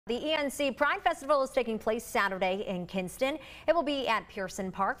The ENC Pride Festival is taking place Saturday in Kinston. It will be at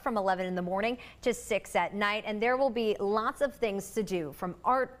Pearson Park from 11 in the morning to 6 at night, and there will be lots of things to do, from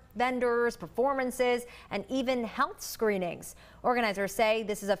art, vendors, performances, and even health screenings. Organizers say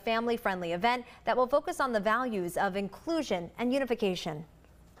this is a family-friendly event that will focus on the values of inclusion and unification.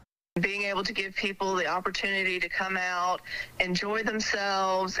 Being able to give people the opportunity to come out, enjoy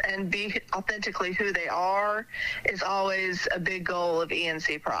themselves, and be authentically who they are is always a big goal of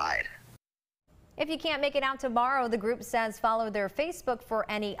ENC Pride. If you can't make it out tomorrow, the group says follow their Facebook for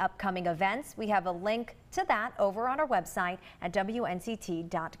any upcoming events. We have a link to that over on our website at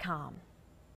WNCT.com.